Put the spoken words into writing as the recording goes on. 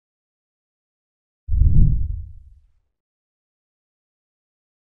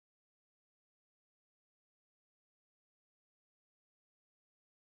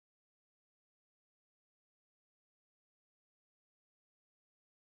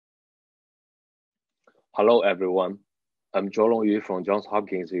Hello, everyone. I'm Zhuolong from Johns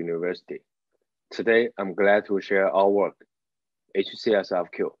Hopkins University. Today, I'm glad to share our work,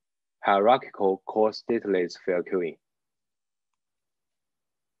 HCSFQ, Hierarchical Core-Stateless Fair Queueing.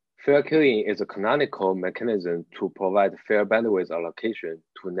 Fair queuing is a canonical mechanism to provide fair bandwidth allocation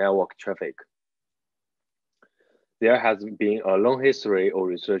to network traffic. There has been a long history of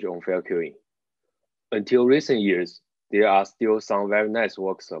research on fair queuing. Until recent years, there are still some very nice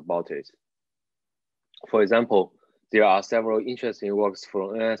works about it. For example, there are several interesting works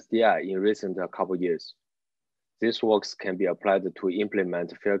from NSDI in recent couple years. These works can be applied to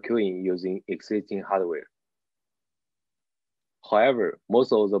implement fair queuing using existing hardware. However,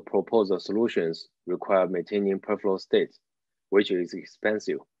 most of the proposed solutions require maintaining per flow state, which is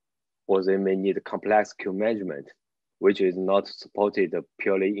expensive, or they may need complex queue management, which is not supported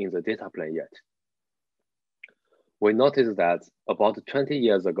purely in the data plane yet. We noticed that about 20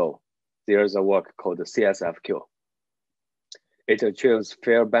 years ago, there is a work called CSFQ. It achieves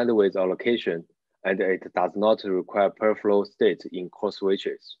fair bandwidth allocation, and it does not require per flow state in core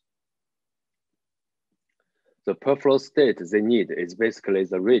switches. The per flow state they need is basically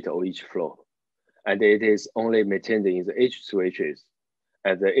the rate of each flow, and it is only maintained in the H switches,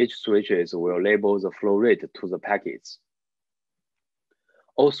 and the H switches will label the flow rate to the packets.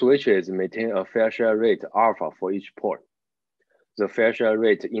 All switches maintain a fair share rate alpha for each port. The fair share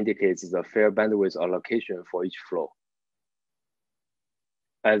rate indicates the fair bandwidth allocation for each flow.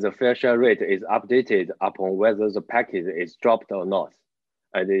 And the fair share rate is updated upon whether the packet is dropped or not,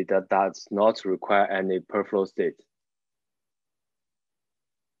 and it does not require any per flow state.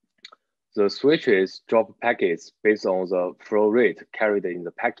 The switches drop packets based on the flow rate carried in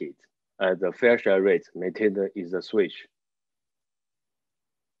the packet, and the fair share rate maintained in the switch.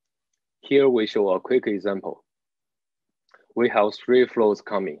 Here we show a quick example. We have 3 flows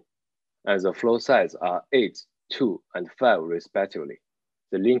coming, and the flow size are 8, 2, and 5 respectively.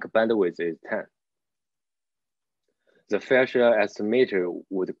 The link bandwidth is 10. The fair share estimator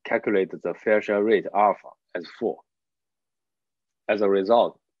would calculate the fair share rate alpha as 4. As a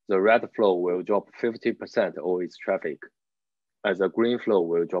result, the red flow will drop 50% of its traffic, and the green flow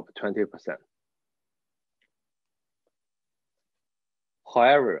will drop 20%.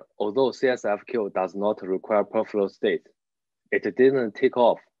 However, although CSFQ does not require per flow state, it didn't take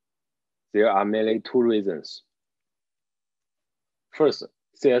off. There are mainly 2 reasons. First,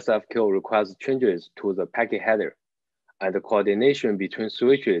 CSFQ requires changes to the packet header and the coordination between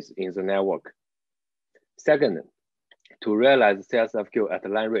switches in the network. Second, to realize CSFQ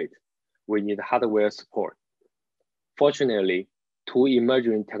at line rate, we need hardware support. Fortunately, 2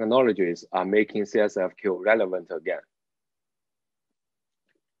 emerging technologies are making CSFQ relevant again.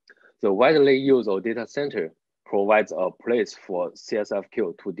 The widely used data center provides a place for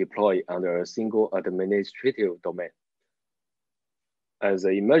CSFQ to deploy under a single administrative domain. And the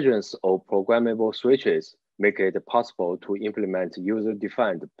emergence of programmable switches make it possible to implement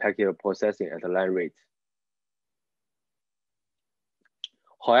user-defined packet processing at line rate.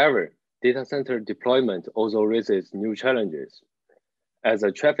 However, data center deployment also raises new challenges, as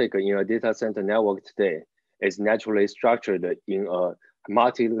the traffic in a data center network today is naturally structured in a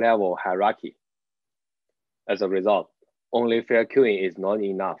multi-level hierarchy. As a result, only fair queuing is not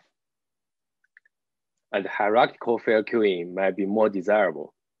enough, and hierarchical fair queuing might be more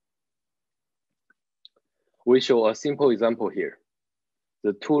desirable. We show a simple example here.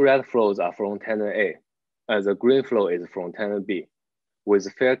 The 2 red flows are from tenant A, and the green flow is from tenant B.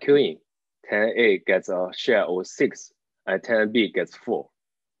 With fair queuing, tenant A gets a share of 6, and tenant B gets 4.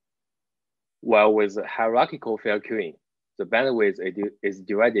 While with hierarchical fair queuing, the bandwidth is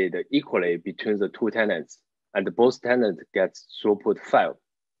divided equally between the 2 tenants, and both tenants get throughput 5.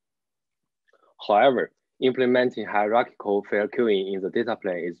 However, implementing hierarchical fair queuing in the data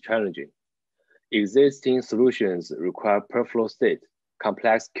plane is challenging. Existing solutions require per flow state,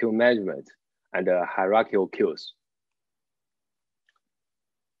 complex queue management, and hierarchical queues.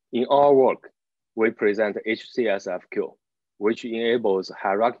 In our work, we present HCSFQ, which enables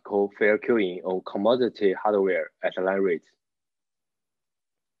hierarchical fair queuing on commodity hardware at line rate.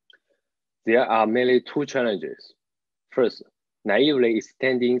 There are mainly 2 challenges. First, naively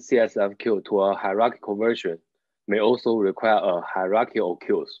extending CSFQ to a hierarchical version may also require a hierarchical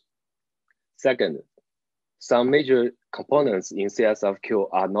queues. Second, some major components in CSFQ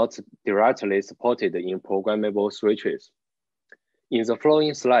are not directly supported in programmable switches. In the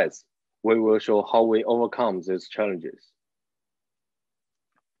following slides, we will show how we overcome these challenges.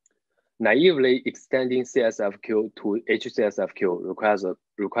 Naively extending CSFQ to HCSFQ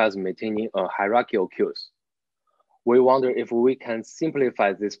requires maintaining a hierarchical queues. We wonder if we can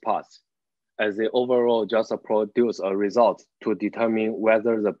simplify this path as they overall just produce a result to determine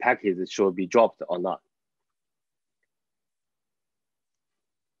whether the packet should be dropped or not.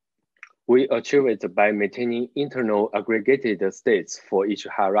 We achieve it by maintaining internal aggregated states for each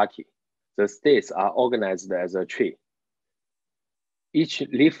hierarchy. The states are organized as a tree. Each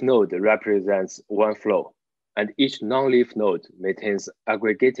leaf node represents one flow, and each non-leaf node maintains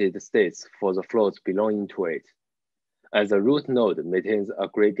aggregated states for the flows belonging to it. And the root node maintains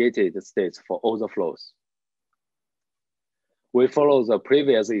aggregated states for all the flows. We follow the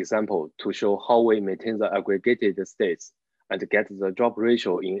previous example to show how we maintain the aggregated states and get the drop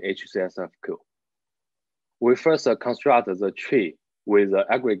ratio in HCSFQ. We first construct the tree with the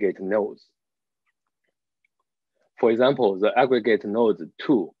aggregate nodes. For example, the aggregate node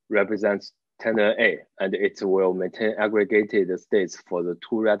 2 represents tenant A, and it will maintain aggregated states for the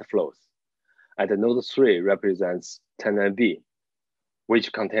 2 red flows. And node 3 represents tenant B,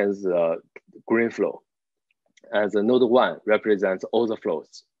 which contains the green flow. And the node 1 represents all the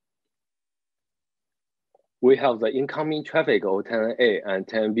flows. We have the incoming traffic of tenant A and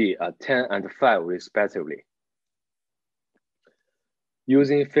tenant B at 10 and 5 respectively.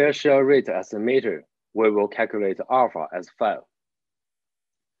 Using fair share rate estimator, we will calculate alpha as 5.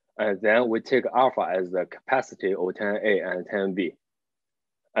 And then we take alpha as the capacity of tenant A and tenant B.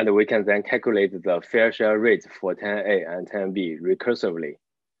 And we can then calculate the fair share rate for tenant A and tenant B recursively.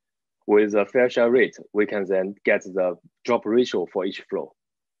 With the fair share rate, we can then get the drop ratio for each flow.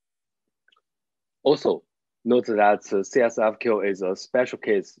 Also, note that CSFQ is a special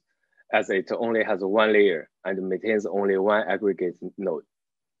case as it only has one layer and maintains only one aggregate node.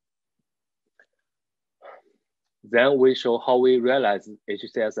 Then we show how we realize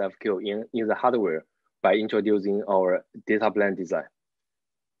HCSFQ in the hardware by introducing our data plane design.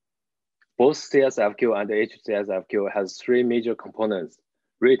 Both CSFQ and HCSFQ has 3 major components: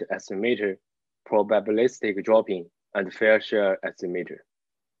 rate estimator, probabilistic dropping, and fair share estimator.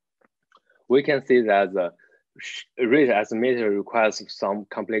 We can see that the rate estimator requires some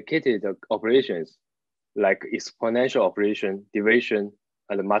complicated operations like exponential operation, division,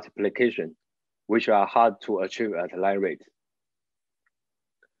 and multiplication, which are hard to achieve at line rate.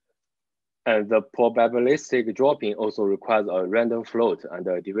 And the probabilistic dropping also requires a random float and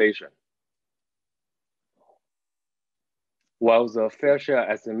a division. While the fair share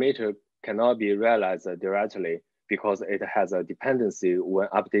estimator cannot be realized directly because it has a dependency when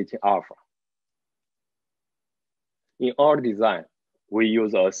updating alpha. In our design, we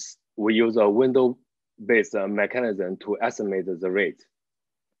use a window-based mechanism to estimate the rate.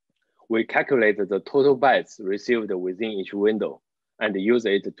 We calculate the total bytes received within each window and use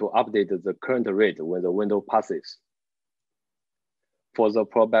it to update the current rate when the window passes. For the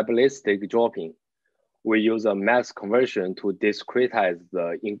probabilistic dropping, we use a math conversion to discretize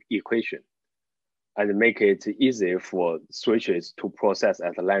the equation and make it easy for switches to process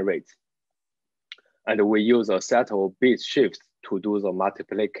at line rate. And we use a set of bit shifts to do the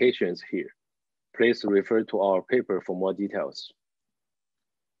multiplications here. Please refer to our paper for more details.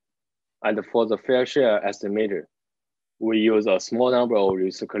 And for the fair share estimator, we use a small number of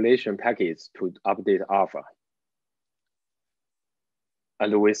recirculation packets to update alpha.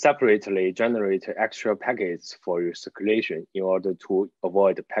 And we separately generate extra packets for recirculation in order to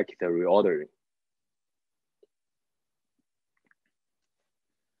avoid packet reordering.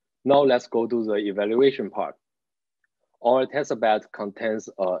 Now let's go to the evaluation part. Our testbed contains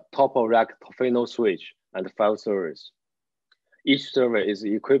a top-of-rack Tofino switch and 5 servers. Each server is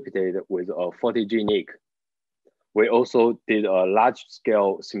equipped with a 40G NIC. We also did a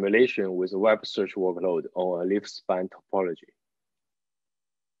large-scale simulation with web search workload on a leaf span topology.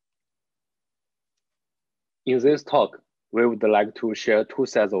 In this talk, we would like to share 2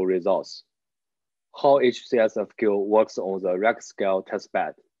 sets of results: how HCSFQ works on the rack scale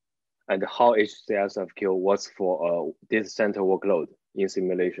testbed, and how HCSFQ works for a data center workload in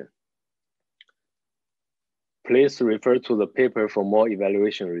simulation. Please refer to the paper for more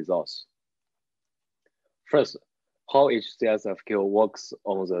evaluation results. First, how HCSFQ works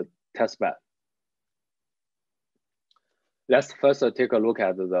on the testbed. Let's first take a look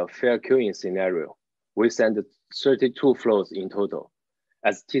at the fair queuing scenario. We send 32 flows in total.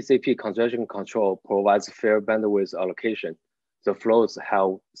 As TCP congestion control provides fair bandwidth allocation, the flows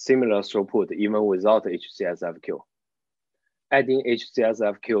have similar throughput even without HCSFQ. Adding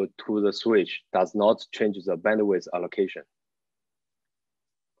HCSFQ to the switch does not change the bandwidth allocation.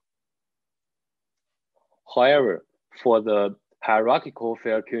 However, for the hierarchical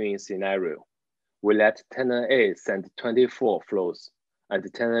fair queuing scenario, we let tenant A send 24 flows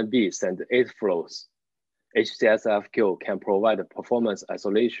and tenant B send 8 flows. HCSFQ can provide performance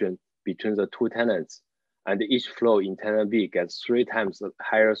isolation between the two tenants, and each flow in tenant B gets 3 times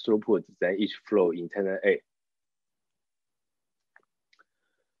higher throughput than each flow in tenant A.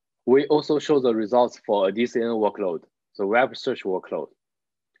 We also show the results for a DCN workload, the web search workload.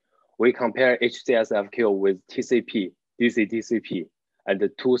 We compare HCSFQ with TCP, DC-TCP, and the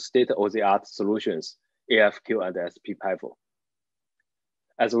two state-of-the-art solutions, AFQ and SP-FIFO.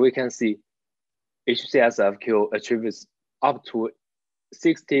 As we can see, HCSFQ achieves up to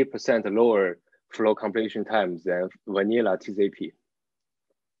 60% lower flow completion time than vanilla TCP.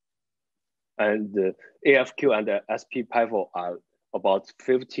 And the AFQ and the SP-FIFO are about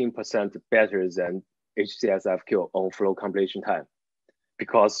 15% better than HCSFQ on flow completion time,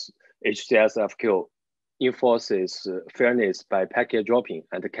 because HCSFQ enforces fairness by packet dropping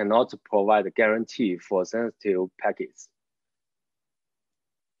and cannot provide a guarantee for sensitive packets.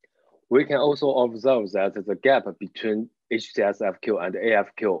 We can also observe that the gap between HCSFQ and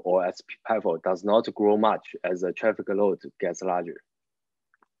AFQ or SP-FIFO does not grow much as the traffic load gets larger.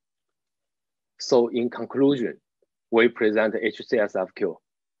 So in conclusion, we present HCSFQ.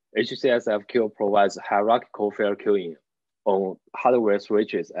 HCSFQ provides hierarchical fair queuing on hardware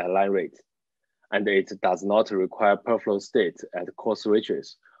switches at line rate, and it does not require per flow state at core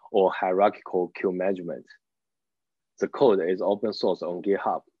switches or hierarchical queue management. The code is open source on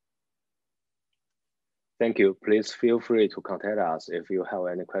GitHub. Thank you. Please feel free to contact us if you have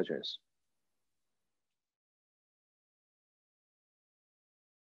any questions.